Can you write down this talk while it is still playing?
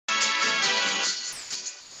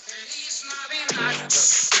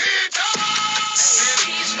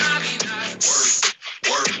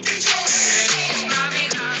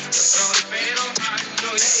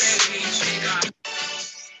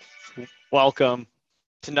Welcome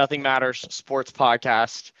to Nothing Matters Sports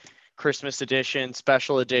Podcast, Christmas edition,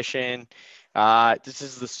 special edition. This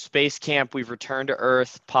is the Space Camp We've Returned to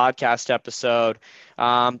Earth podcast episode.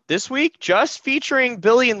 This week, just featuring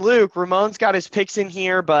Billy and Luke. Ramon's got his picks in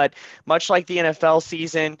here, but much like the NFL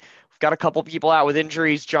season, we've got a couple people out with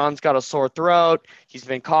injuries. John's got a sore throat. He's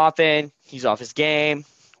been coughing. He's off his game.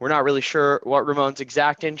 We're not really sure what Ramon's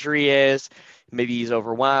exact injury is. Maybe he's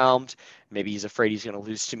overwhelmed. Maybe he's afraid he's going to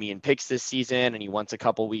lose to me in picks this season, and he wants a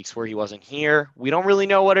couple weeks where he wasn't here. We don't really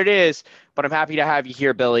know what it is, but I'm happy to have you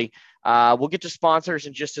here, Billy. We'll get to sponsors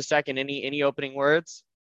in just a second. Any opening words?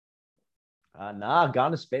 I've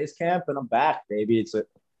gone to space camp and I'm back, baby. It's a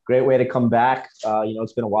great way to come back.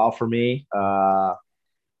 It's been a while for me.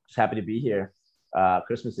 Just happy to be here.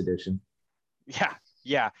 Christmas edition.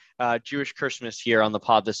 Yeah. Jewish Christmas here on the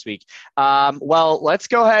pod this week. Well, let's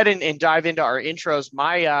go ahead and dive into our intros.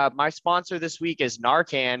 My sponsor this week is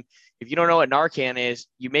Narcan. If you don't know what Narcan is,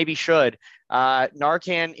 you maybe should.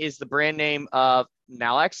 Narcan is the brand name of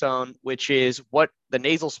naloxone, which is what the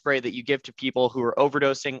nasal spray that you give to people who are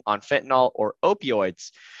overdosing on fentanyl or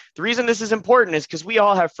opioids. The reason this is important is because we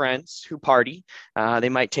all have friends who party. They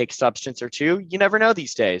might take a substance or two. You never know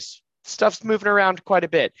these days. Stuff's moving around quite a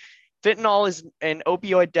bit. Fentanyl and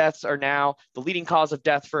opioid deaths are now the leading cause of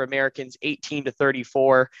death for Americans 18 to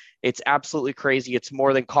 34. It's absolutely crazy. It's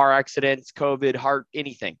more than car accidents, COVID, heart,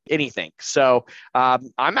 anything. So I'm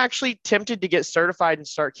actually tempted to get certified and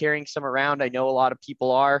start carrying some around. I know a lot of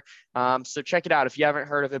people are. So check it out. If you haven't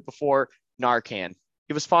heard of it before, Narcan. You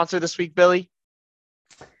have a sponsor this week, Billy?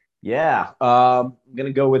 Yeah. I'm going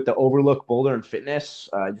to go with the Overlook Boulder and Fitness.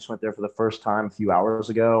 I just went there for the first time a few hours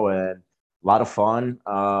ago and a lot of fun.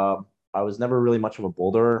 I was never really much of a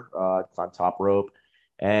boulder, climb top rope.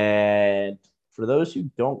 And for those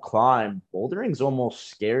who don't climb, bouldering is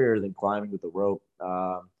almost scarier than climbing with the rope.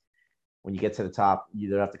 When you get to the top, you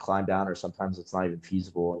either have to climb down or sometimes it's not even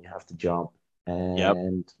feasible and you have to jump. Yep.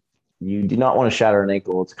 And you do not want to shatter an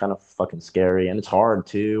ankle. It's kind of fucking scary and it's hard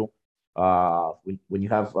too. When you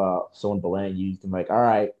have someone belaying you, you can be like, all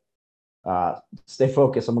right, stay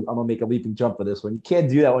focused. I'm gonna make a leaping jump for this one. You can't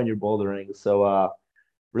do that when you're bouldering. So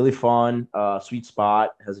really fun, sweet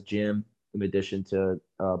spot, has a gym in addition to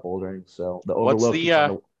bouldering. So the What's Overlook is on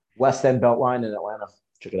the West End Beltline in Atlanta.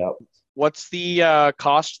 Check it out. What's the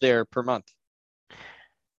cost there per month?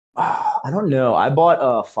 I don't know. I bought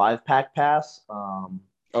a 5-pack pass. Oh,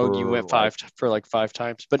 you went like 5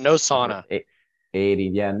 times, but no sauna. 80.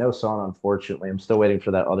 Yeah, no sauna, unfortunately. I'm still waiting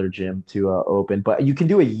for that other gym to open. But you can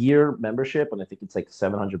do a year membership, and I think it's like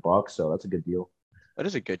 $700. So that's a good deal. That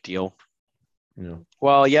is a good deal. Yeah.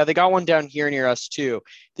 Well, yeah, they got one down here near us too.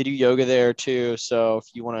 They do yoga there too. So if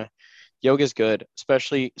you want to, yoga's good,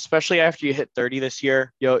 especially after you hit 30 this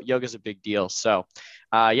year. Yoga's a big deal. So,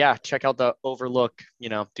 yeah, check out the Overlook.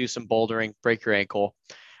 Do some bouldering, break your ankle.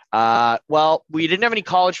 Well, we didn't have any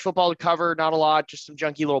college football to cover, not a lot, just some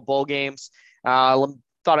junky little bowl games.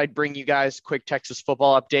 Thought I'd bring you guys a quick Texas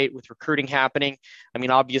football update with recruiting happening. I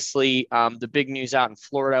mean, obviously, the big news out in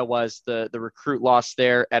Florida was the recruit loss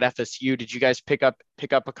there at FSU. Did you guys pick up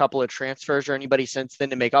a couple of transfers or anybody since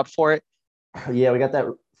then to make up for it? Yeah, we got that.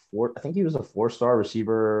 I think he was a 4-star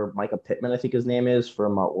receiver, Micah Pittman, I think his name is,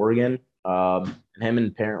 from Oregon. And him and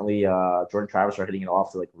apparently Jordan Travis are hitting it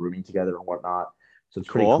off. They're like rooming together and whatnot. So it's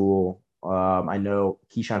pretty cool. I know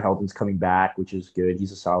Keyshawn Helton's coming back, which is good.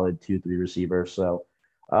 He's a solid 2-3 receiver. So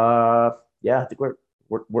yeah, I think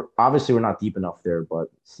we're obviously we're not deep enough there, but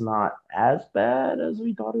it's not as bad as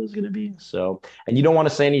we thought it was going to be. So, and you don't want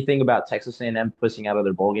to say anything about Texas A&M pushing out of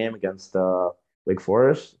their bowl game against Wake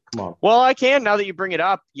Forest? Come on. Well, I can now that you bring it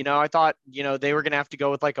up. I thought they were going to have to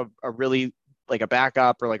go with like a really like a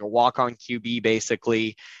backup or like a walk-on QB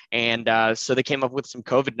basically, and so they came up with some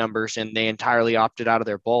COVID numbers and they entirely opted out of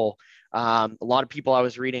their bowl. A lot of people I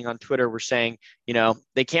was reading on Twitter were saying,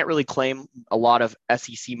 they can't really claim a lot of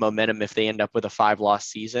SEC momentum if they end up with a 5-loss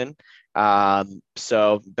season.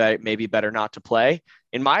 So maybe better not to play.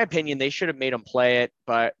 In my opinion, they should have made them play it,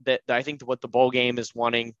 but I think what the bowl game is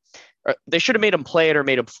wanting, they should have made them play it or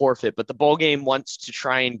made them forfeit, but the bowl game wants to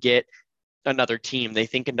try and get another team. They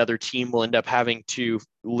think another team will end up having to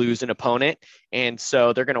lose an opponent. And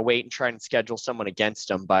so they're going to wait and try and schedule someone against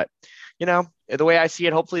them. But, the way I see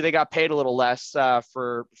it, hopefully they got paid a little less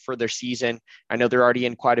for their season. I know they're already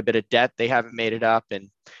in quite a bit of debt. They haven't made it up. And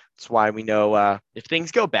that's why we know if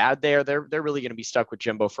things go bad there, they're really going to be stuck with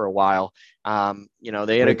Jimbo for a while.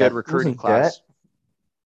 They had a good recruiting class. Debt?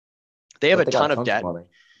 They have a ton of debt.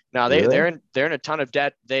 No, Really? they're in a ton of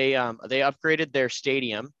debt. They upgraded their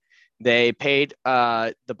stadium. They paid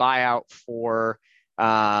the buyout for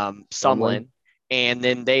Sumlin, and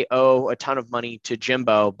then they owe a ton of money to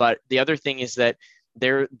Jimbo. But the other thing is that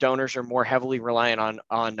their donors are more heavily reliant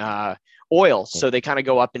on oil, so they kind of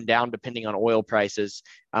go up and down depending on oil prices.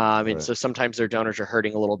 And so sometimes their donors are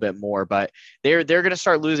hurting a little bit more, but they're going to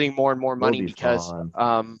start losing more and more money because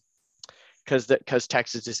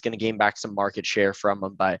Texas is going to gain back some market share from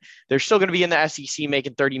them, but they're still going to be in the SEC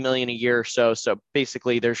making $30 million a year or so. So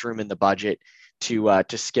basically, there's room in the budget to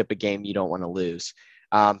skip a game you don't want to lose.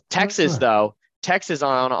 Texas, though, Texas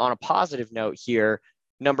on a positive note here.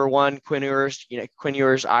 Number one, Quinn Ewers. Quinn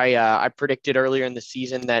Ewers. I predicted earlier in the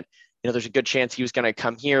season that there's a good chance he was going to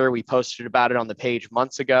come here. We posted about it on the page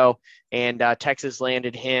months ago, and Texas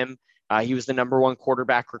landed him. He was the number one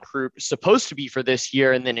quarterback recruit supposed to be for this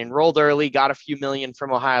year, and then enrolled early, got a few million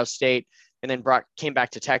from Ohio State, and then came back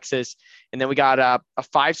to Texas. And then we got a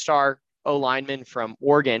 5-star O-lineman from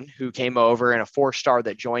Oregon who came over, and a 4-star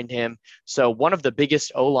that joined him. So one of the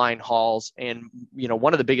biggest O-line hauls and,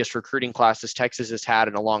 one of the biggest recruiting classes Texas has had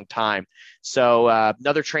in a long time. So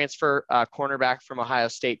another transfer cornerback from Ohio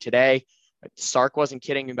State today. Sark wasn't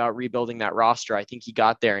kidding about rebuilding that roster. I think he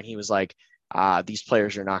got there and he was like, these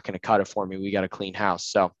players are not going to cut it for me. We got a clean house.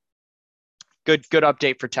 So good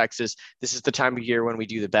update for Texas. This is the time of year when we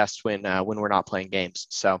do the best when we're not playing games.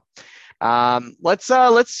 So let's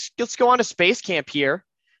go on to Space Camp here.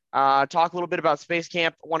 Talk a little bit about Space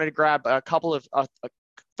Camp. I wanted to grab a couple of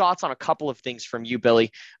thoughts on a couple of things from you,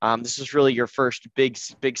 Billy. This is really your first big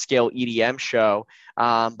scale EDM show.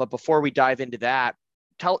 But before we dive into that,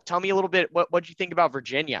 tell me a little bit, what you think about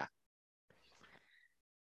Virginia?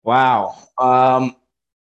 Wow.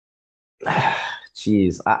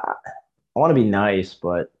 Geez, I want to be nice,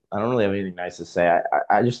 but I don't really have anything nice to say.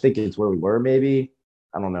 I just think it's where we were, maybe.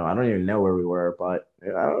 I don't know. I don't even know where we were, but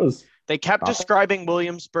they kept describing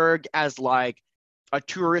Williamsburg as like a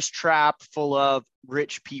tourist trap full of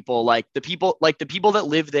rich people. Like the people that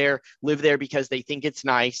live there because they think it's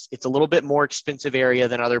nice. It's a little bit more expensive area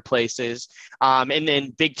than other places. And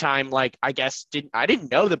then big time, like, I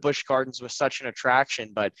didn't know that Busch Gardens was such an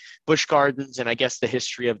attraction, but Busch Gardens and I guess the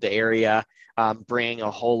history of the area bring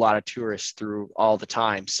a whole lot of tourists through all the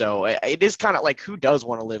time. So it is kind of like, who does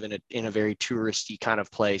want to live in a very touristy kind of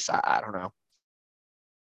place? I don't know.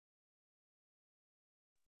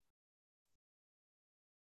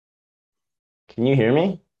 Can you hear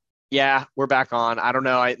me? Yeah, we're back on. I don't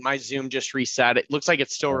know. My Zoom just reset. It looks like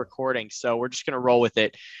it's still recording, so we're just going to roll with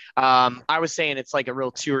it. I was saying it's like a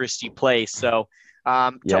real touristy place. So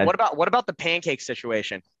what about the pancake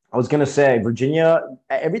situation? I was going to say, Virginia,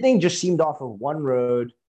 everything just seemed off of one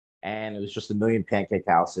road, and it was just a million pancake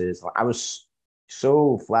houses. I was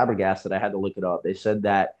so flabbergasted I had to look it up. They said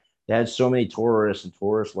that they had so many tourists, and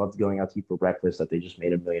tourists loved going out to eat for breakfast that they just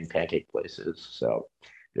made a million pancake places. So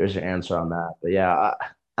there's your answer on that. But yeah,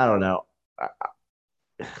 I don't know.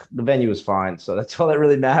 The venue is fine, so that's all that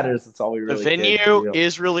really matters. That's all we really. The venue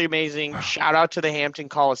is really amazing. Shout out to the Hampton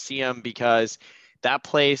Coliseum, because that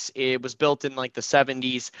place, it was built in like the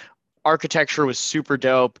 70s. Architecture was super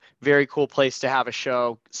dope. Very cool place to have a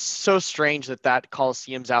show. So strange that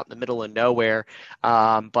Coliseum's out in the middle of nowhere.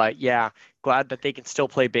 But yeah, glad that they can still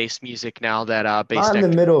play bass music now that bass. Not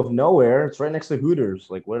in the middle of nowhere. It's right next to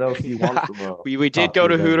Hooters. Like, what else do you want from us? We did go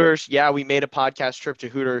to Hooters. Yeah, we made a podcast trip to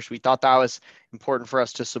Hooters. We thought that was important for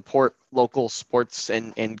us to support local sports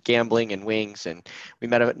and gambling and wings. And we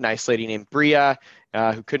met a nice lady named Bria,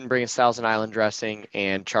 who couldn't bring us Thousand Island dressing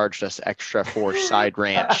and charged us extra for side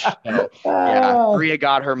ranch. So, yeah, Bria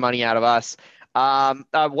got her money out of us.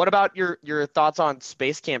 What about your thoughts on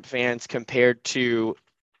Space Camp fans compared to,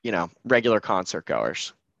 regular concert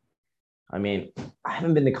goers? I mean, I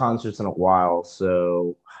haven't been to concerts in a while,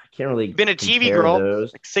 so I can't really. You've been a TV girl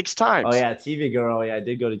like 6 times. Oh yeah, TV girl. Yeah, I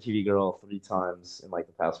did go to TV girl 3 times in like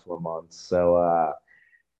the past 4 months. So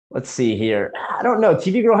let's see here. I don't know.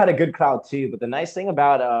 TV girl had a good crowd too, but the nice thing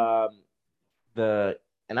about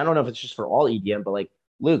and I don't know if it's just for all EDM, but like,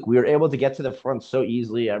 Luke, we were able to get to the front so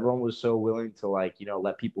easily. Everyone was so willing to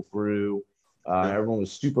let people through. Everyone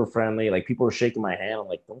was super friendly. Like, people were shaking my hand. I'm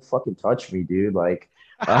like, don't fucking touch me, dude. Like,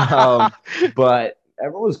 but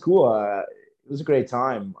everyone was cool. It was a great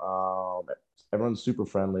time. Everyone's super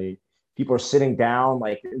friendly. People are sitting down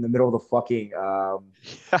like in the middle of the fucking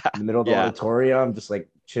in the middle of the auditorium, just like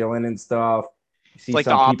chilling and stuff. It's like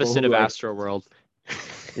the opposite of Astro World.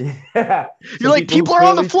 Yeah, you're like, people are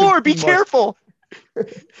on the floor. Be careful.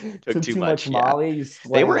 Took too much Molly.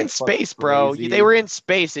 They were in space, bro. They were in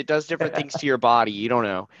space. It does different things to your body. You don't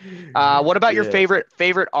know. What about your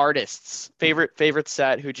favorite artists? Favorite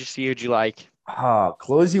set? Who'd you see? Who'd you like?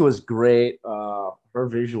 Closey was great. her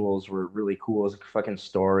visuals were really cool. It was a fucking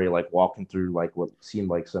story, like walking through like what seemed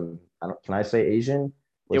like some, I don't, can I say Asian? It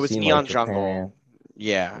What was seemed like Neon Jungle. Japan.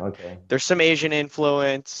 Yeah. Okay. There's some Asian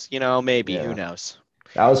influence, maybe, who Yeah. knows?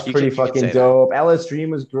 That was You pretty could you could fucking say that. dope. LS Dream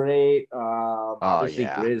was great. Oh Obviously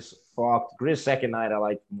yeah, Grizz fucked. Grizz second night I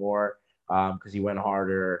liked more because he went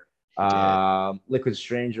harder. he did. Liquid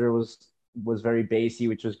Stranger was very bassy,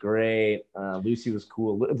 which was great. Lucy was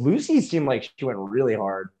cool. Lucy seemed like she went really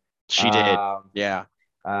hard. She did. Um, Yeah.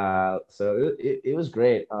 so it was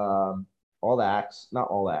great. All the acts, not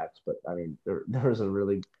all the acts, but I mean there was a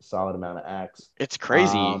really solid amount of acts. It's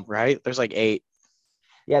crazy, Um, right? There's like 8.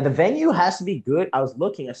 yeah, the venue has to be good. I was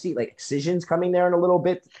looking, I see like Excision's coming there in a little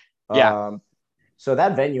bit. Yeah, Um, so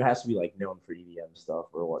that venue has to be like known for EDM stuff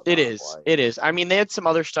or it whatnot. is. Like, It is. I mean, they had some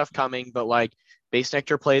other stuff coming, but like Bass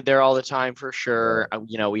Nectar played there all the time for yeah, sure.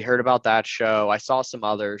 We heard about that show. I saw some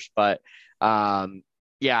others, but um,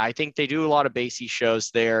 yeah, I think they do a lot of bassy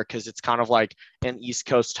shows there because it's kind of like an East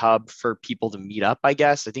Coast hub for people to meet up, I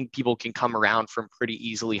guess. I think people can come around from pretty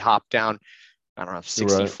easily, hop down, I don't know, you're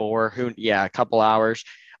right. 64, yeah, a couple hours.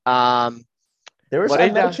 Um, There was what I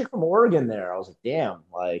did met a chick from Oregon there. I was like, damn,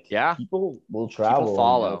 like yeah, people will people travel and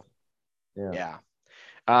follow. yeah.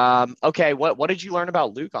 Yeah. Okay, what did you learn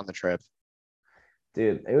about Luke on the trip?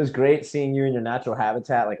 Dude, it was great seeing you in your natural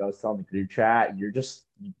habitat. Like I was telling the group chat, you're just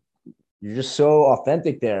so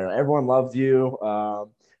authentic there. Everyone loved you.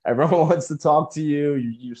 Everyone wants to talk to you.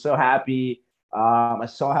 You're so happy. I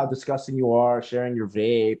saw how disgusting you are sharing your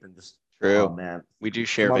vape and just, oh True. man, We do some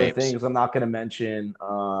share other vapes. things I'm not going to mention.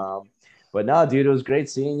 But no, dude, it was great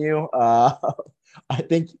seeing you. I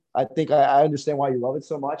understand why you love it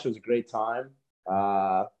so much. It was a great time.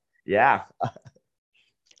 Uh, yeah.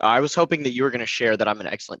 I was hoping that you were going to share that I'm an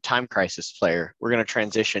excellent time crisis player. We're going to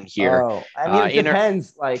transition here. Oh, I mean, it In our,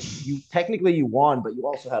 depends. Like you technically you won, but you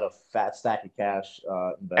also had a fat stack of cash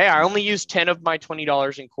Hey, invested I in only that used game. 10 of my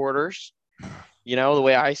 $20 in quarters. The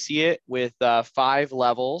way I see it, with 5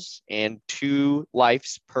 levels and 2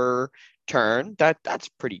 lives per turn, that's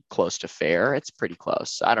pretty close to fair. It's pretty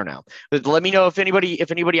close. I don't know, but let me know if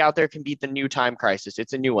anybody out there can beat the new Time Crisis.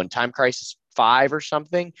 It's a new one, Time Crisis 5 or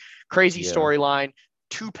something. Crazy Yeah. storyline.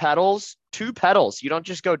 Two pedals. You don't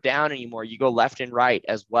just go down anymore. You go left and right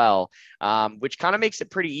as well, which kind of makes it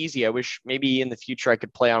pretty easy. I wish maybe in the future I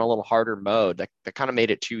could play on a little harder mode. That kind of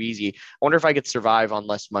made it too easy. I wonder if I could survive on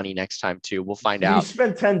less money next time too. We'll find You out.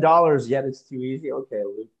 spent $10, yet it's too easy. Okay,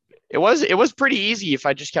 Luke. It was pretty easy if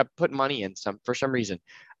I just kept putting money in for some reason.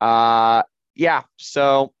 Uh, yeah.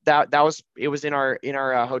 So that was it. Was in our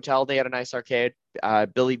hotel. They had a nice arcade.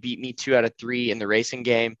 Billy beat me 2 out of 3 in the racing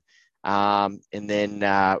game. And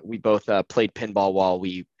then we both played pinball while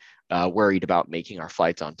we worried about making our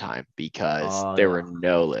flights on time because Oh there were yeah.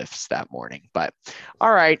 no lifts that morning. But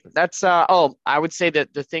all right, that's I would say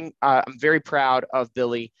that the thing I'm very proud of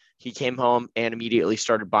Billy. He came home and immediately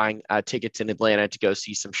started buying tickets in Atlanta to go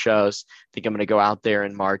see some shows. I think I'm going to go out there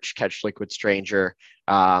in March, catch Liquid Stranger.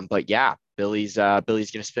 But yeah, Billy's going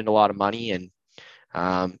to spend a lot of money and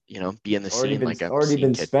be in the scene like a Already scene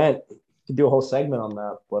been kid. spent. Could do a whole segment on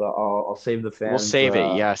that, but I'll save the We'll fans. save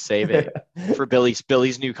it. Yeah, save it for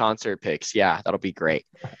Billy's new concert picks. Yeah, that'll be great.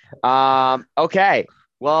 Okay.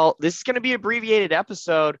 Well, this is going to be an abbreviated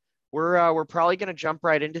episode. We're probably going to jump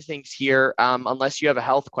right into things here, unless you have a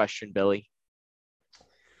health question, Billy.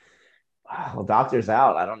 Well, doctor's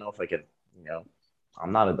out. I don't know if I could. You know,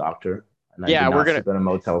 I'm not a doctor, and I did Yeah, we're not gonna. sleep in a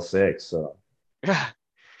Motel 6. So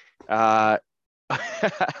uh,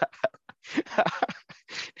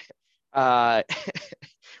 uh,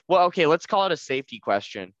 well, okay. Let's call it a safety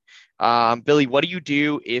question. Billy, what do you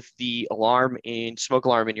do if the smoke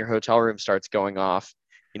alarm in your hotel room starts going off?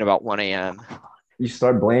 About 1 a.m. you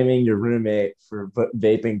start blaming your roommate for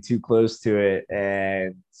vaping too close to it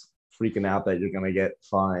and freaking out that you're gonna get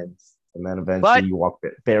fined, and then eventually But you walk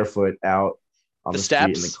barefoot out on the the street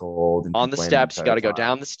in the steps cold and on the complain the steps, you entire got to go time.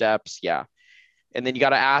 down the steps. Yeah. And then you got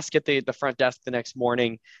to ask at the front desk the next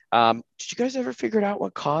morning, did you guys ever figure out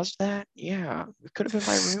what caused that? Yeah, it could have been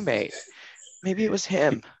my roommate. Maybe it was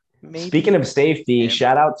him. Speaking Maybe it of was safety, him.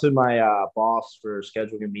 shout out to my boss for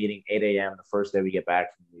scheduling a meeting 8 a.m. the first day we get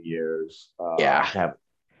back from New Year's Yeah,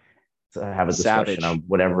 to have a discussion on savage.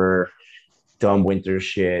 whatever dumb winter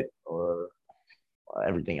shit or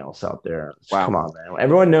everything else out there. Wow. Come on, man.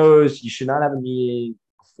 Everyone knows you should not have a meeting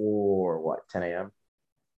before what 10 a.m.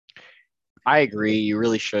 I agree. You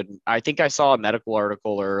really shouldn't. I think I saw a medical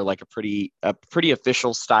article or like a pretty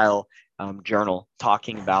official style journal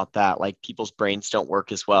talking about that. Like people's brains don't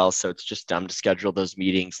work as well, so it's just dumb to schedule those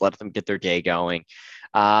meetings. Let them get their day going.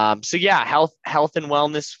 So yeah, health and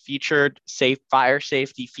wellness featured, fire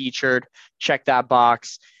safety featured. Check that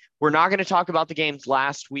box. We're not going to talk about the games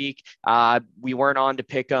last week. We weren't on to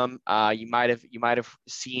pick them. You might have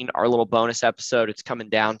seen our little bonus episode. It's coming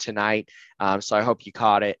down tonight, so I hope you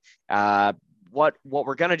caught it. What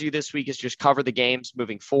we're going to do this week is just cover the games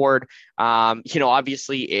moving forward.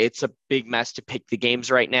 Obviously it's a big mess to pick the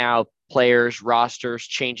games right now. Players, rosters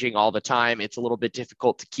changing all the time. It's a little bit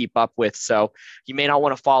difficult to keep up with. So you may not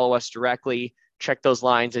want to follow us directly. Check those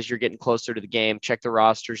lines as you're getting closer to the game. Check the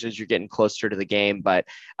rosters as you're getting closer to the game. But,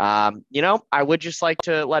 I would just like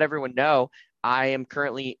to let everyone know I am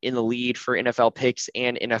currently in the lead for NFL picks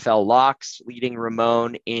and NFL locks, leading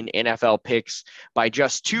Ramon in NFL picks by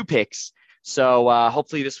just 2 picks. So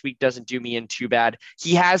hopefully this week doesn't do me in too bad.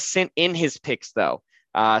 He has sent in his picks, though.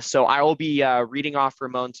 So I will be reading off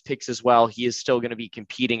Ramon's picks as well. He is still going to be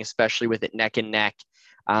competing, especially with it neck and neck.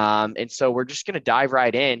 And so we're just going to dive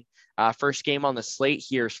right in. First game on the slate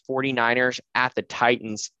here is 49ers at the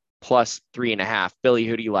Titans plus 3.5. Billy,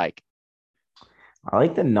 who do you like? I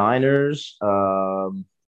like the Niners. I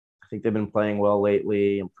think they've been playing well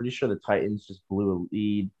lately. I'm pretty sure the Titans just blew a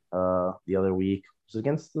lead the other week. It was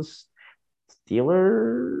against the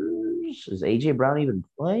Steelers. Is AJ Brown even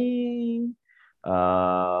playing?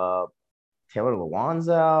 Uh, Taylor Lewan's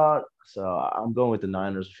out, so I'm going with the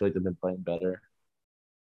Niners. I feel like they've been playing better.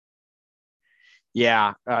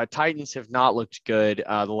 Yeah, Titans have not looked good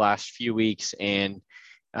the last few weeks, and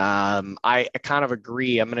I kind of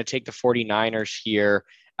agree. I'm going to take the 49ers here.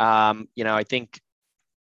 I think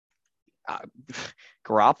uh,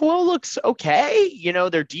 Garoppolo looks okay.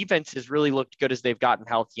 Their defense has really looked good as they've gotten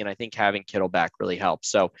healthy, and I think having Kittle back really helps.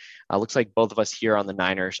 So looks like both of us here on the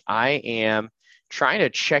Niners. I am trying to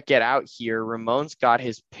check it out here. Ramon's got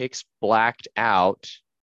his picks blacked out,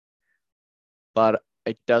 but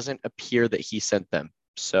it doesn't appear that he sent them.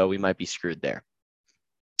 So we might be screwed there.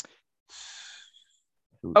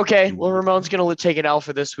 Okay, well, Ramon's going to take an L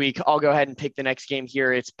for this week. I'll go ahead and pick the next game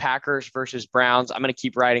here. It's Packers versus Browns. I'm going to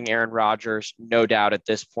keep riding Aaron Rodgers, no doubt at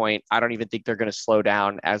this point. I don't even think they're going to slow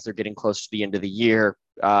down as they're getting close to the end of the year.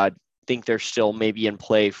 Think they're still maybe in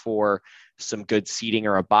play for some good seeding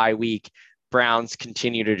or a bye week. Browns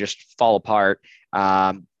continue to just fall apart.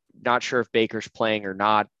 Not sure if Baker's playing or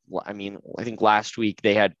not. I mean, I think last week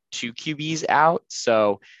they had 2 QBs out.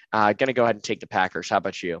 So going to go ahead and take the Packers. How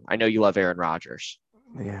about you? I know you love Aaron Rodgers.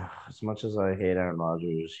 Yeah, as much as I hate Aaron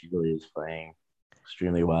Rodgers, he really is playing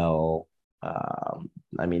extremely well.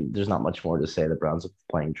 I mean, there's not much more to say. The Browns are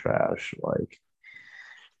playing trash,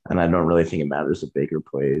 and I don't really think it matters if Baker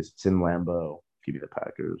plays. It's in Lambeau. Give me the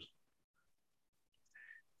Packers.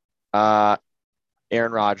 Uh,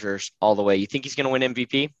 Aaron Rodgers all the way. You think he's going to win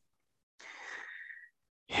MVP?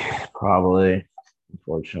 Yeah, probably.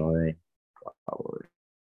 Unfortunately, probably.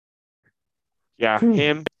 Yeah,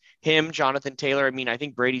 him, Jonathan Taylor. I mean, I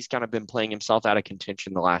think Brady's kind of been playing himself out of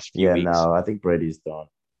contention the last few Yeah, weeks. no, I think Brady's done.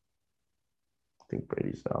 I think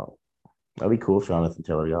Brady's out. That'd be cool if Jonathan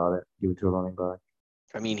Taylor got it. Give it to a running back.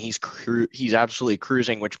 I mean, he's absolutely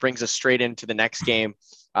cruising, which brings us straight into the next game.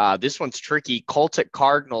 This one's tricky. Colts at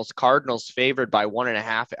Cardinals. Cardinals favored by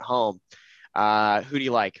 1.5 at home. Who do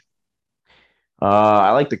you like?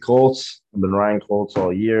 I like the Colts. I've been riding Colts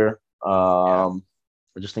all year. Yeah.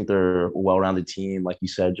 I just think they're a well-rounded team, like you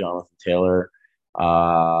said, Jonathan Taylor.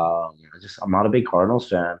 I'm not a big Cardinals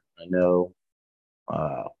fan. I know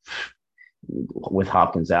uh, with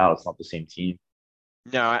Hopkins out, it's not the same team.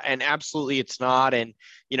 No, and absolutely it's not. And,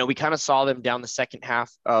 we kind of saw them down the second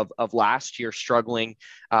half of last year struggling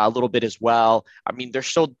a little bit as well. I mean, they're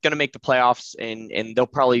still going to make the playoffs and they'll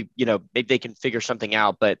probably, maybe they can figure something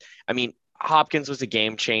out. But I mean, Hopkins was a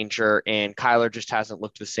game changer and Kyler just hasn't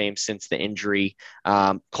looked the same since the injury.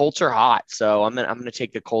 Colts are hot. So I'm going to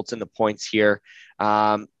take the Colts in the points here.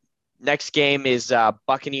 Next game is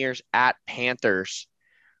Buccaneers at Panthers.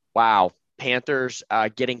 Wow. Panthers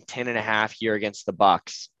getting 10.5 here against the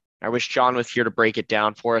Bucks. I wish John was here to break it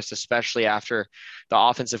down for us, especially after the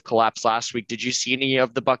offensive collapse last week. Did you see any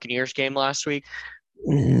of the Buccaneers game last week?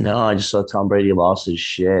 No, I just saw Tom Brady lost his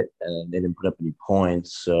shit and they didn't put up any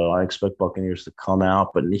points. So I expect Buccaneers to come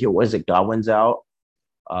out. But here was it Godwin's out.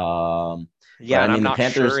 But Yeah, I and I'm mean the not sure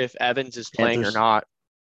Panthers if Evans is playing or Panthers not.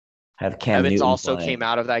 have Cam Evans Newton also came playing.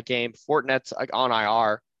 out of that game. Fortinet's on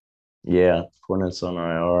IR. Yeah, Fournette's on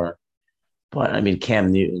IR. But I mean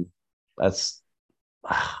Cam Newton, that's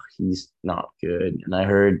he's not good. And I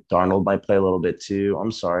heard Darnold might play a little bit too.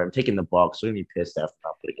 I'm sorry, I'm taking the Bucks. So I'm gonna be pissed after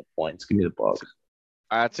not putting up points. Give me the Bucks.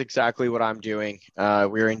 That's exactly what I'm doing.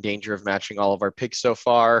 We're in danger of matching all of our picks so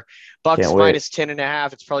far. Can't Bucks wait. minus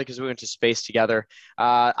 10.5. It's probably because we went to space together.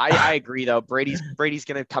 I agree though. Brady's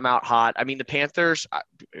going to come out hot. I mean, the Panthers,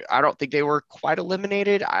 I don't think they were quite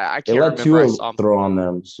eliminated. I They can't let remember. I Tua saw them. throw on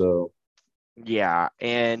them, so Yeah,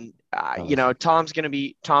 and kind of sucks. Tom's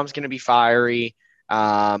gonna be fiery.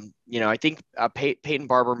 I think Peyton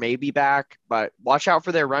Barber may be back, but watch out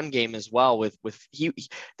for their run game as well.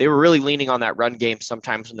 They were really leaning on that run game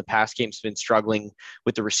sometimes when the pass game's been struggling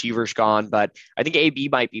with the receivers gone. But I think AB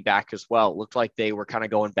might be back as well. It looked like they were kind of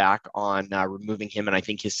going back on removing him, and I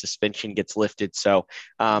think his suspension gets lifted. So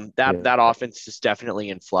that Yeah. that offense is definitely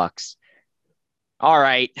in flux. All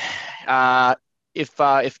right. Uh, if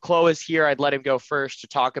Chloe is here, I'd let him go first to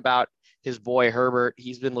talk about his boy Herbert.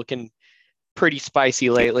 He's been looking pretty spicy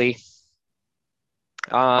lately.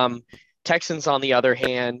 Um, Texans, on the other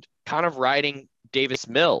hand, kind of riding Davis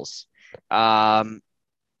Mills. Um,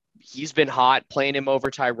 he's been hot, playing him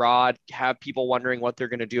over Tyrod. Have people wondering what they're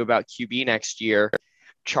going to do about QB next year.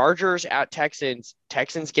 Chargers at Texans.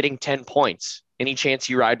 Texans getting 10 points. Any chance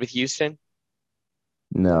you ride with Houston?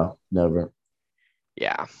 No, never.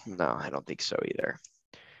 Yeah, no, I don't think so either.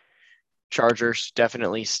 Chargers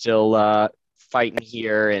definitely still fighting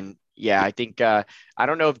here, and yeah, I think I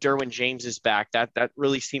don't know if Derwin James is back. That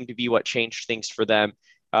really seemed to be what changed things for them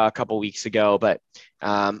a couple weeks ago, but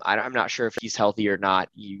I'm not sure if he's healthy or not.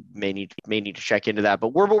 You may need to check into that.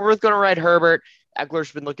 But we're going to ride Herbert.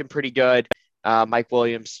 Eckler's been looking pretty good. Mike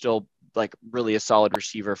Williams still like really a solid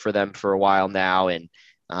receiver for them for a while now, and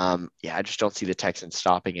yeah, I just don't see the Texans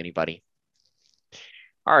stopping anybody.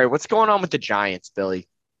 All right, what's going on with the Giants, Billy?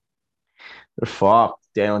 They're fucked.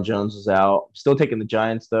 Daniel Jones is out. Still taking the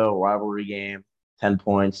Giants though. Rivalry game. 10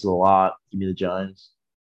 points is a lot. Give me the Giants.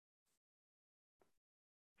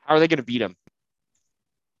 How are they going to beat them?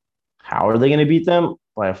 How are they going to beat them?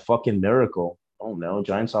 By a fucking miracle. Oh no,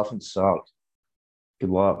 Giants offense sucks.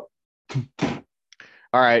 Good luck. All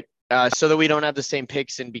right. So that we don't have the same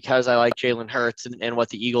picks, and because I like Jalen Hurts and what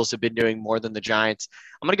the Eagles have been doing more than the Giants,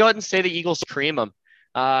 I'm going to go ahead and say the Eagles cream them.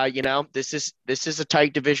 This is a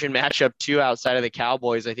tight division matchup too. Outside of the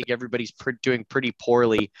Cowboys, I think everybody's doing pretty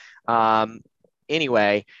poorly. Um,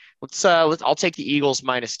 anyway, let's. I'll take the Eagles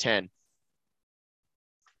minus 10.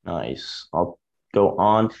 Nice. I'll go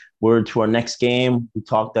on. We're to our next game. We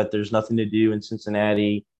talked that there's nothing to do in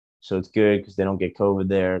Cincinnati, so it's good because they don't get COVID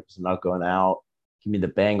there because they're not going out. Give me the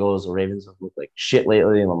Bengals. The Ravens have looked like shit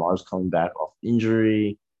lately. Lamar's coming back off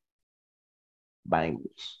injury.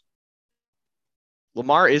 Bengals.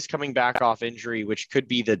 Lamar is coming back off injury, which could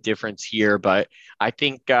be the difference here, but I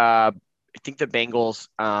think the Bengals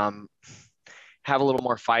have a little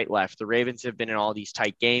more fight left. The Ravens have been in all these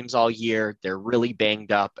tight games all year. They're really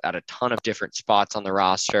banged up at a ton of different spots on the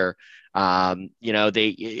roster.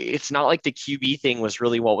 It's not like the QB thing was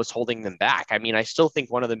really what was holding them back. I mean, I still think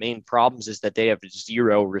one of the main problems is that they have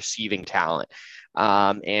zero receiving talent.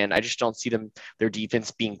 And I just don't see their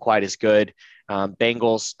defense being quite as good.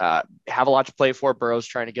 Bengals have a lot to play for. Burrow's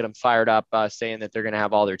trying to get them fired up, saying that they're going to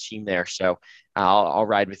have all their team there. So I'll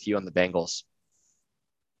ride with you on the Bengals.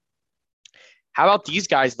 How about these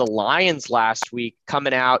guys? The Lions last week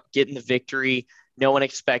coming out, getting the victory. No one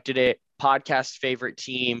expected it. Podcast favorite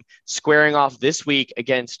team squaring off this week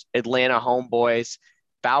against Atlanta Homeboys.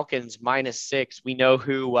 Falcons -6. We know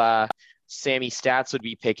who Sammy Stats would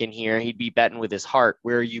be picking here. He'd be betting with his heart.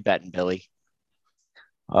 Where are you betting, Billy?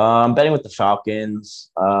 I'm betting with the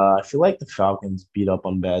Falcons. I feel like the Falcons beat up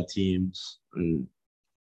on bad teams, and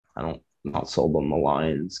I'm not sold on the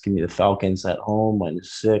Lions. Give me the Falcons at home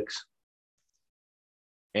 -6.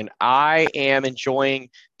 And I am enjoying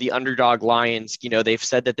the underdog Lions. They've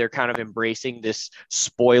said that they're kind of embracing this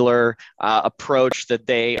spoiler approach, that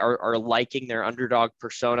they are liking their underdog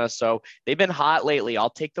persona. So they've been hot lately. I'll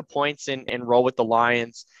take the points and roll with the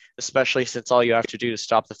Lions, especially since all you have to do to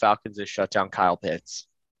stop the Falcons is shut down Kyle Pitts.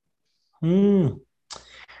 Hmm.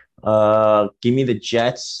 Give me the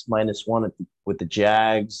Jets -1 with the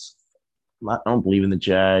Jags. I don't believe in the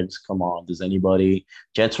Jags. Come on, does anybody?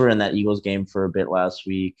 Jets were in that Eagles game for a bit last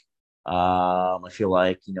week. I feel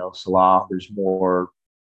like Salah. There's more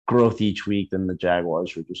growth each week than the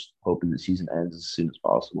Jaguars. We're just hoping the season ends as soon as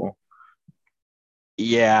possible.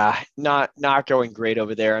 Yeah, not going great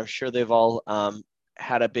over there. I'm sure they've all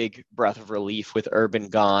had a big breath of relief with Urban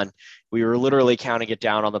gone. We were literally counting it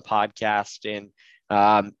down on the podcast, and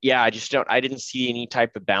yeah, I didn't see any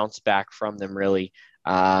type of bounce back from them really.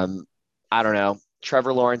 Um, I don't know.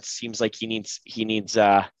 Trevor Lawrence seems like he needs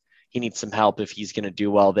some help if he's going to do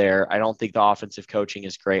well there. I don't think the offensive coaching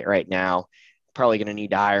is great right now. probably going to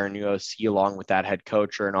need to hire a new OC along with that head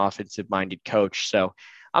coach or an offensive minded coach. So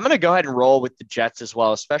I'm going to go ahead and roll with the Jets as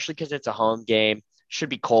well, especially because it's a home game. Should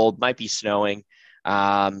be cold, might be snowing.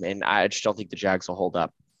 And I just don't think the Jags will hold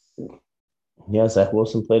up. Yeah, Zach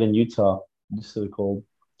Wilson played in Utah. Just so cold.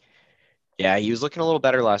 Yeah, he was looking a little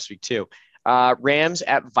better last week too. Rams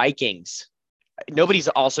at Vikings. Nobody's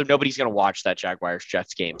going to watch that Jaguars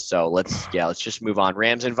Jets game. So let's just move on.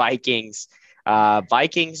 Rams and Vikings.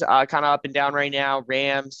 Vikings kind of up and down right now.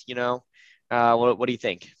 Rams, what do you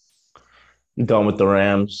think? I'm done with the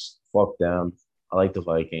Rams. Fuck them. I like the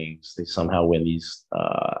Vikings. They somehow win these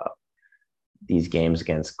games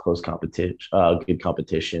against close competition, good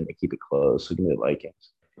competition. They keep it close. So give me the Vikings.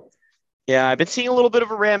 Yeah, I've been seeing a little bit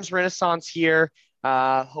of a Rams renaissance here.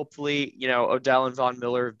 Hopefully, Odell and Von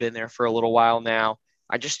Miller have been there for a little while now.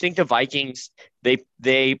 I just think the Vikings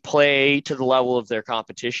they play to the level of their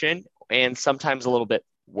competition and sometimes a little bit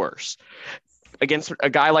worse. Against a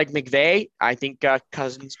guy like McVay, I think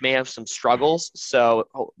Cousins may have some struggles,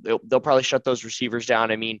 so they'll probably shut those receivers down.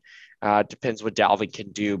 I mean, depends what Dalvin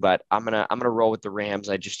can do, but I'm gonna roll with the Rams.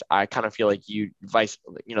 I kind of feel like the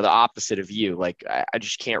opposite of you. Like I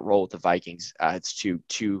just can't roll with the Vikings. It's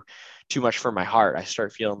too much for my heart. I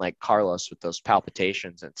start feeling like Carlos with those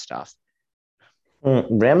palpitations and stuff.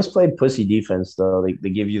 Rams played pussy defense though. They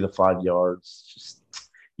give you the 5 yards. Just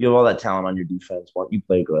you have all that talent on your defense. Why don't you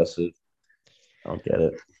play aggressive? I don't get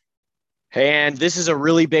it. And this is a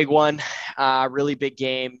really big one, really big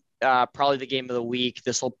game. Probably the game of the week.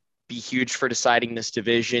 This will be huge for deciding this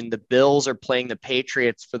division. The Bills are playing the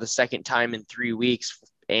Patriots for the second time in 3 weeks.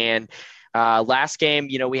 And last game,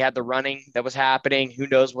 we had the running that was happening. Who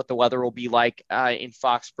knows what the weather will be like in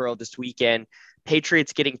Foxborough this weekend.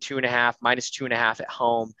 Patriots getting 2.5, -2.5 at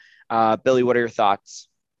home. Billy, what are your thoughts?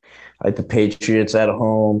 I like the Patriots at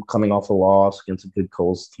home, coming off a loss against a good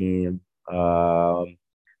Colts team. I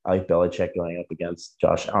like Belichick going up against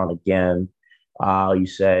Josh Allen again. You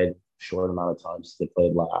said short amount of times they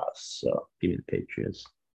played last, so give me the Patriots.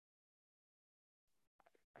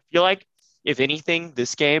 I feel like, if anything,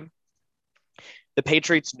 this game, the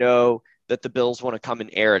Patriots know that the Bills want to come and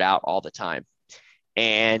air it out all the time.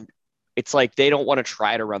 And it's like they don't want to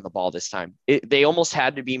try to run the ball this time. They almost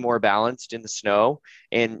had to be more balanced in the snow,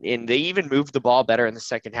 and they even moved the ball better in the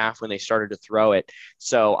second half when they started to throw it.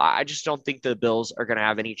 So I just don't think the Bills are going to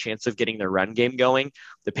have any chance of getting their run game going.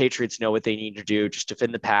 The Patriots know what they need to do, just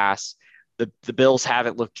defend the pass. The Bills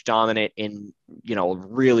haven't looked dominant in a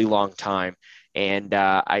really long time. And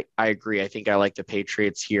I agree. I think I like the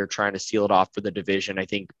Patriots here trying to seal it off for the division. I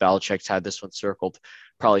think Belichick's had this one circled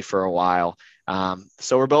probably for a while.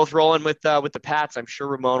 So we're both rolling with the Pats. I'm sure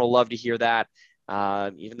Ramon will love to hear that.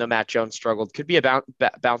 Even though Matt Jones struggled, could be a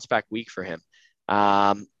bounce back week for him.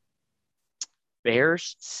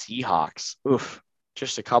 Bears, Seahawks. Oof,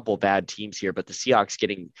 just a couple bad teams here, but the Seahawks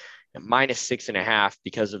getting -6.5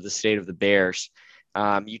 because of the state of the Bears.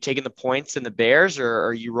 You taking the points in the Bears, or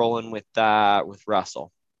are you rolling with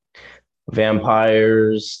Russell?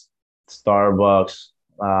 Vampires, Starbucks.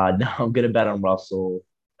 No, I'm gonna bet on Russell.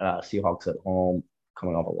 Seahawks at home,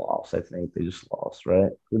 coming off a loss. I think they just lost, right?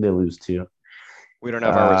 Who did they lose to? We don't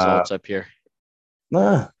have our Uh, results up here.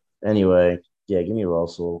 nah. Anyway, yeah, give me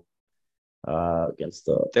Russell against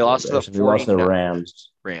They the lost to the Bears. And they lost to the 49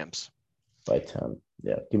 Rams Rams. by 10.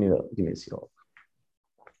 Yeah, give me the Seahawks.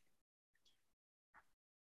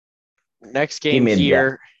 Next Give game me that.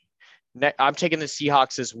 here. I'm taking the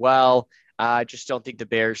Seahawks as well. I just don't think the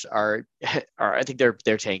Bears are. I think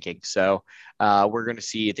they're tanking. So we're going to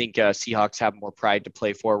see. I think Seahawks have more pride to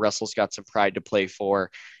play for. Russell's got some pride to play for,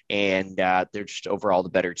 and they're just overall the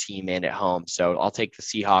better team and at home. So I'll take the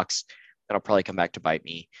Seahawks. That'll probably come back to bite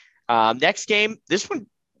me. Next game. This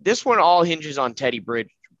one all hinges on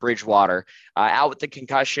Bridgewater out with the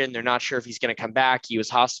concussion. They're not sure if he's going to come back. He was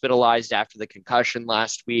hospitalized after the concussion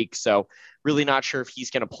last week, so really not sure if he's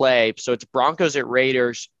going to play. So it's Broncos at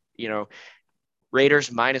Raiders. Raiders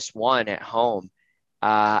 -1 at home.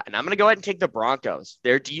 And I'm going to go ahead and take the Broncos.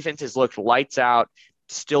 Their defense has looked lights out.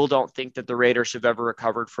 Still don't think that the Raiders have ever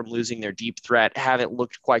recovered from losing their deep threat. Haven't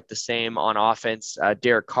looked quite the same on offense.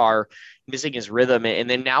 Derek Carr missing his rhythm, and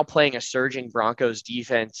then now playing a surging Broncos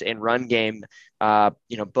defense and run game.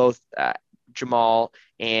 Both Jamal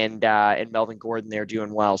and Melvin Gordon, they're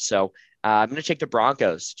doing well. So I'm going to take the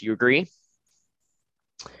Broncos. Do you agree?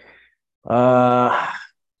 Uh,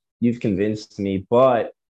 you've convinced me,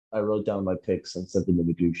 but I wrote down my picks and sent them in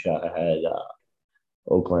the group chat. I had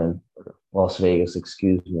Oakland, Las Vegas,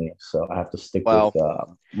 excuse me. So I have to stick with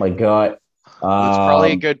Well, my gut. that's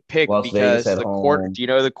probably a good pick Las Vegas because at the quarter. home. Do you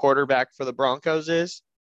know who the quarterback for the Broncos is?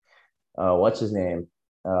 What's his name?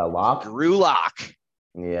 Lock. Drew Lock.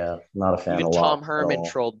 Yeah, not a fan Even of Tom Lock at Herman all.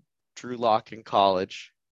 trolled Drew Lock in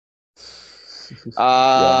college. Yeah, I'm not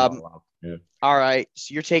a Um, Lock. Yeah. all right.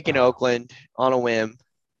 So you're taking Oakland on a whim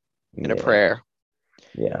and a Yeah, prayer.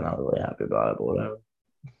 yeah, not really happy about it, but whatever.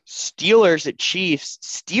 Steelers at Chiefs.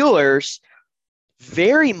 Steelers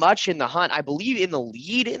very much in the hunt. I believe in the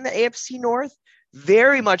lead in the AFC North.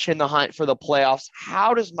 Very much in the hunt for the playoffs.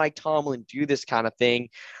 How does Mike Tomlin do this kind of thing?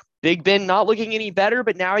 Big Ben not looking any better,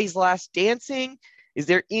 but now he's last dancing. Is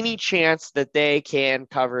there any chance that they can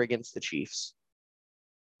cover against the Chiefs?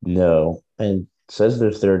 No, and it says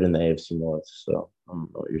they're third in the AFC North, so I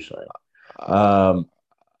don't know what you're saying. Uh, Um,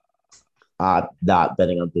 I'm not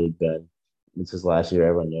betting on Big Ben. This is last year.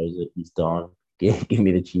 Everyone knows it. He's done. Give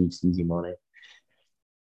me the Chiefs, easy money.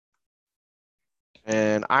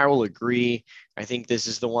 and I will agree. I think this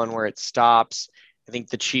is the one where it stops. I think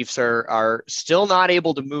the Chiefs are still not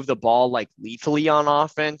able to move the ball like lethally on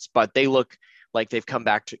offense, but they look like they've come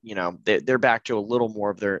back to, they're back to a little more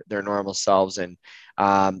of their normal selves, and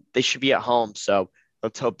they should be at home. So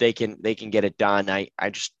let's hope they can get it done. I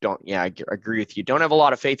just don't. Yeah, I agree with you. Don't have a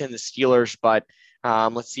lot of faith in the Steelers, but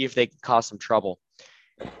let's see if they can cause some trouble.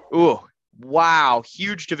 Ooh, wow.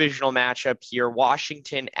 Huge divisional matchup here.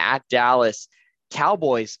 Washington at Dallas.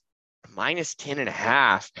 Cowboys minus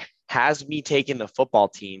 10.5 has me taking the football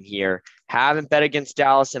team here. Haven't bet against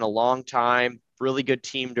Dallas in a long time. Really good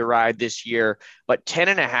team to ride this year, but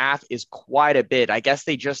 10.5 is quite a bit. I guess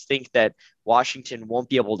they just think that Washington won't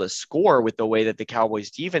be able to score with the way that the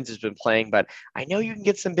Cowboys defense has been playing, but I know you can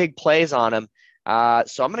get some big plays on them.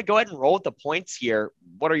 So I'm going to go ahead and roll with the points here.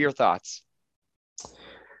 What are your thoughts?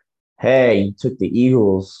 Hey, you took the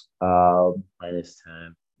Eagles minus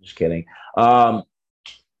 10. Just kidding. Um,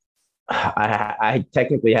 I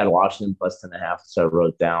technically had Washington plus 10.5, so I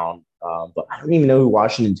wrote down. But I don't even know who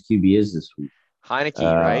Washington's QB is this week. Heineke,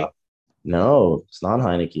 Uh, right? no, it's not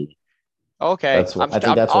Heineke. Okay, That's what I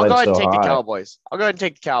think. That's I'll why go it's ahead and so take the high. Cowboys. I'll go ahead and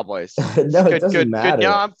take the Cowboys. It's No, it good, doesn't good, good. No, matter.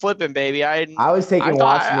 I'm flipping, baby. I was I taking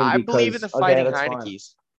thought Washington I believe in the because okay, fighting that's fine.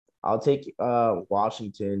 Heinekes. I'll take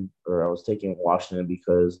Washington, or I was taking Washington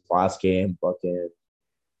because last game, fucking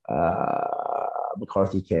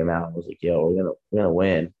McCarthy came out and was like, "Yo, we're gonna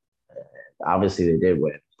win." And obviously, they did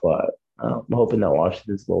win, but I'm hoping that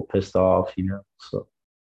Washington's a little pissed off, you know. So,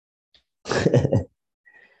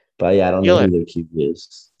 but yeah, I don't know Feel who it. their QB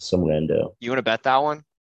is. Some rando. You want to bet that one?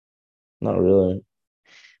 Not really.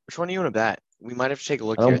 Which one do you want to bet? We might have to take a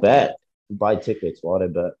look I here don't at the end. bet. Buy tickets. Why would I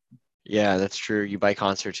bet? Yeah, that's true. You buy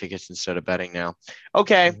concert tickets instead of betting now.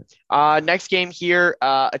 Okay. Next game here.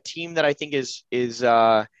 A team that I think is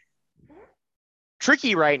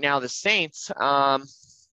tricky right now. The Saints.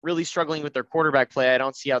 Really struggling with their quarterback play. I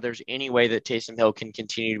don't see how there's any way that Taysom Hill can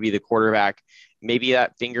continue to be the quarterback. Maybe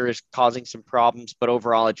that finger is causing some problems, but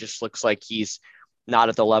overall, it just looks like he's not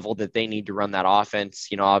at the level that they need to run that offense.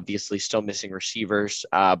 Obviously still missing receivers,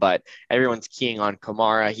 but everyone's keying on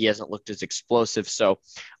Kamara. He hasn't looked as explosive. So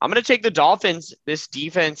I'm going to take the Dolphins, this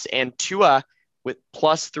defense, and Tua with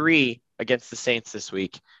 +3 against the Saints this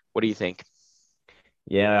week. What do you think?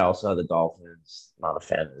 Yeah, I also have the Dolphins. Not a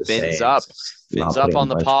fan of the Fins up. Saints. Fins Not up putting a on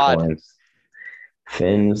the bunch of pod. points.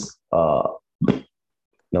 Fins.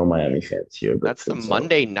 No Miami fans here, but That's the fins up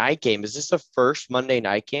Monday night game. Is this the first Monday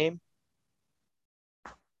night game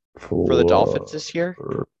for the Dolphins for. this year?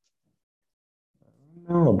 I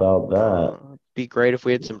don't know about that. Be great if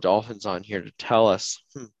we had some Dolphins on here to tell us.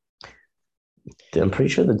 I'm pretty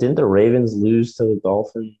sure that didn't the Ravens lose to the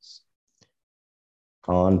Dolphins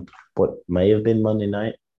on what may have been Monday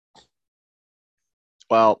night?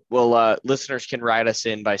 Well, listeners can write us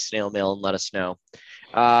in by snail mail and let us know.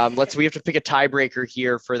 We have to pick a tiebreaker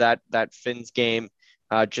here for that Finns game,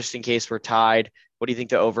 just in case we're tied. What do you think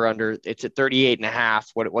the over under? It's at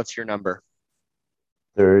 38.5. What's your number?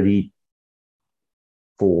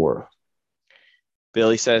 34.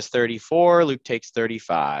 Billy says 34. Luke takes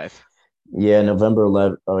 35. Yeah, November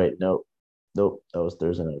 11th. Oh, wait, no. Nope. That was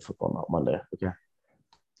Thursday night football, not Monday. Okay.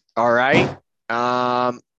 All right.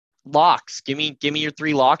 Locks. Give me your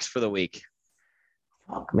 3 locks for the week.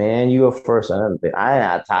 Fuck, man. You go first. I had All time to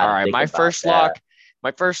right. think about that.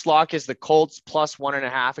 My first lock is the Colts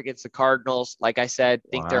 +1.5 against the Cardinals. Like I said,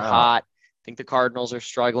 think they're Wow. hot. Think the Cardinals are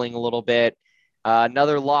struggling a little bit.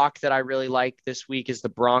 Another lock that I really like this week is the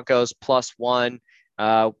Broncos +1.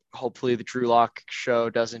 Hopefully the Drew Lock show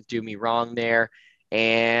doesn't do me wrong there.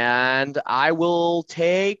 And I will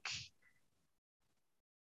take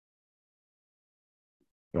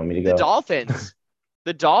You want me to the go? Dolphins.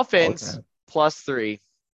 The Dolphins Okay. +3.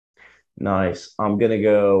 Nice. I'm gonna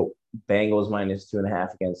go Bengals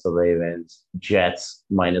 -2.5 against the Ravens. Jets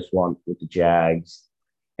 -1 with the Jags.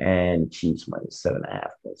 and Chiefs minus 7.5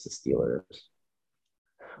 against the Steelers.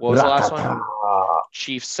 What was the last one? Ratata.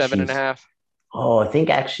 Chiefs seven and a Chiefs. half. Oh, I think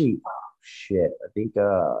actually, oh, shit. I think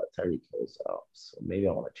Tyreek Hill's out. So maybe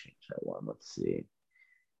I want to change that one. Let's see.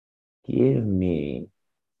 Give me,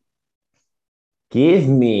 give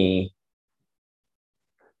me,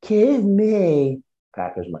 give me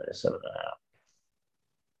Packers minus 7.5.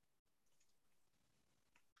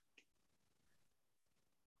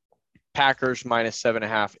 Packers minus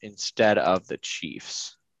 7.5 instead of the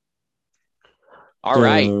Chiefs. All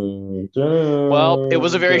right. Dun, Well, it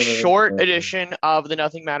was a dun, very dun, short dun. edition of the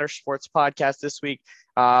Nothing Matters Sports podcast this week.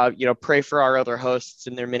 Pray for our other hosts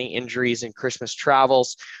and their many injuries and Christmas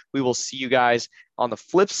travels. We will see you guys on the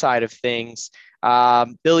flip side of things.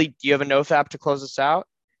 Billy, do you have a nofap to close us out?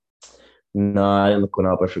 No, I didn't look one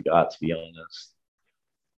up. I forgot, to be honest.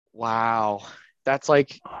 Wow. That's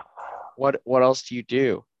like, what else do you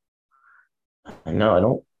do? I know. I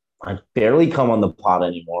don't. I barely come on the pod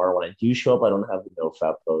anymore. When I do show up, I don't have the no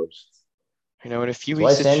fap post. In a few That's why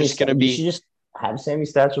weeks, it's Sammy. just going to You should be just have Sammy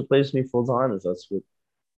Stats replace me full time. If that's what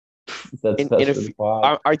that's in best a for the few,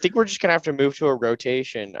 pod. I think we're just going to have to move to a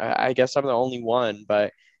rotation. I guess I'm the only one,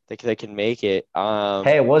 but they can make it.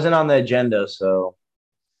 Hey, it wasn't on the agenda, so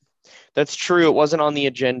That's true. It wasn't on the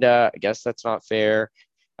agenda. I guess that's not fair.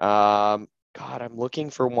 God, I'm looking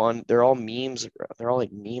for one. They're all memes. They're all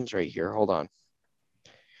like memes right here. Hold on.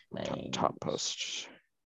 man, Top post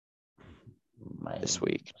this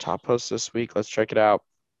man. week. Top post this week. Let's check it out.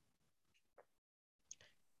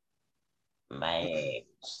 Man.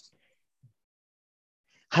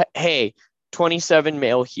 Hey, 27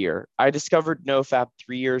 male here. I discovered NoFap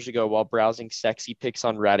 3 years ago while browsing sexy pics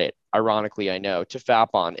on Reddit. Ironically, I know, to fap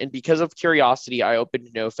on. And because of curiosity, I opened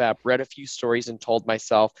NoFap, read a few stories, and told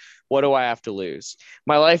myself, what do I have to lose?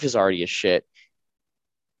 My life is already a shit.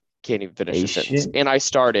 Can't even finish a sentence. Patient. And I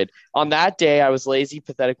started. On that day, I was lazy,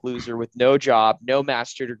 pathetic loser with no job, no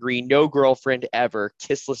master degree, no girlfriend ever,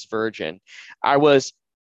 kissless virgin. I was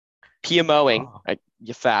PMOing,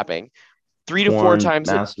 fapping, 3 to 4 Porn, times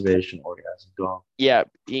a masturbation, orgasm, gone. yeah,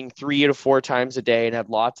 being 3 to 4 times a day and had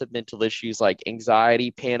lots of mental issues like anxiety,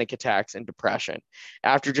 panic attacks, and depression.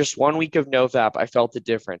 After just 1 week of NoVap, I felt the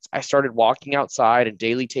difference. I started walking outside and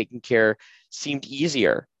daily taking care seemed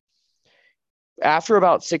easier. After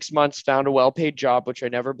about 6 months, found a well-paid job, which I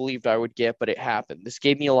never believed I would get, but it happened. This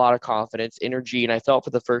gave me a lot of confidence, energy, and I felt for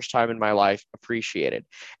the first time in my life appreciated.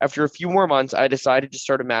 After a few more months, I decided to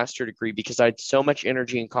start a master degree because I had so much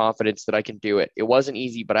energy and confidence that I can do it. It wasn't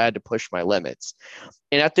easy, but I had to push my limits.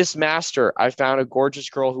 And at this master, I found a gorgeous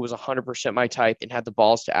girl who was 100% my type and had the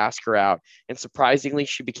balls to ask her out. And surprisingly,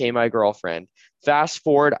 she became my girlfriend. Fast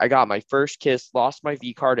forward, I got my first kiss, lost my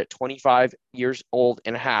V card at 25 years old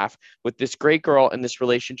and a half with this great girl, and this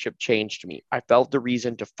relationship changed me. I felt the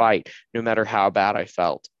reason to fight no matter how bad I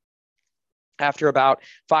felt. After about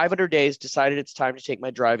 500 days, decided it's time to take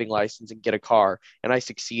my driving license and get a car, and I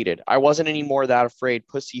succeeded. I wasn't anymore that afraid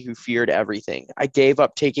pussy who feared everything. I gave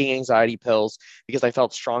up taking anxiety pills because I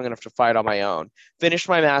felt strong enough to fight on my own. Finished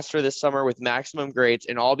my master this summer with maximum grades,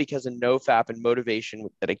 and all because of NoFap and motivation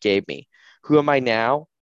that it gave me. Who am I now?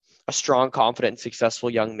 A strong, confident, and successful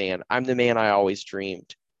young man. I'm the man I always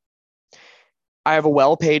dreamed. I have a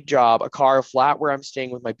well-paid job, a car, a flat where I'm staying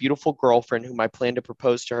with my beautiful girlfriend, whom I plan to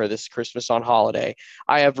propose to her this Christmas on holiday.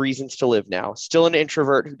 I have reasons to live now. Still an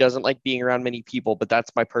introvert who doesn't like being around many people, but that's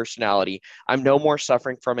my personality. I'm no more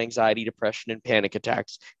suffering from anxiety, depression, and panic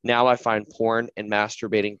attacks. Now I find porn and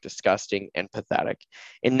masturbating disgusting and pathetic.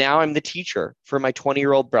 And now I'm the teacher for my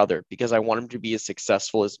 20-year-old brother because I want him to be as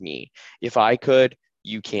successful as me. If I could,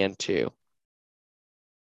 you can too.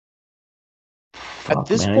 At Fuck,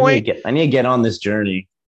 this man. point, I need to get on this journey.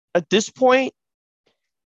 at this point,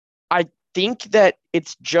 I think that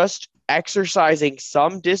it's just exercising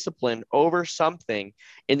some discipline over something,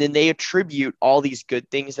 and then they attribute all these good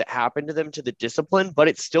things that happen to them to the discipline, but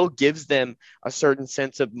it still gives them a certain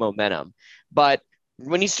sense of momentum. But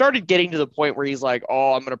when he started getting to the point where he's like,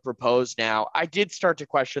 "Oh, I'm going to propose now," I did start to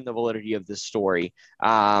question the validity of this story. So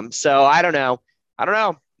I don't know. I don't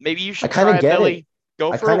know. Maybe you I should kind try of it, get it. Billy.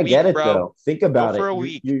 Go I for a kind of get week, it bro. though. Think Go about for it. a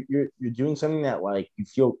week. You're doing something that like you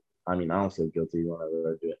feel. I mean, I don't feel guilty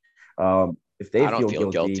whenever I do it. If they I don't feel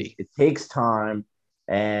feel guilty, guilty. it takes time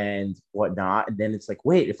and whatnot. And then it's like,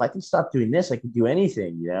 wait, if I can stop doing this, I can do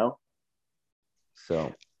anything, you know?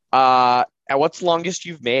 So, And what's the longest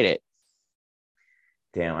you've made it?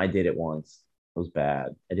 damn, I did it once. It was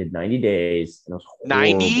bad. I did 90 days and it was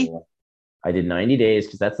 90? horrible. I did 90 days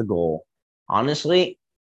because that's the goal. Honestly,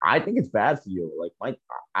 I think it's bad for you. Like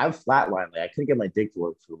I've flatlined. Like I couldn't get my dick to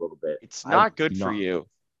work for a little bit. It's not Do good for not. you.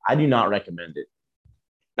 I do not recommend it.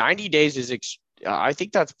 90 days is I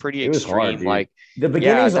think that's pretty It was hard, extreme. dude. Like, The yeah,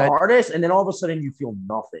 beginning's the that hardest, and then all of a sudden you feel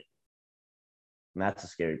nothing. And that's the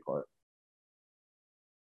scary part.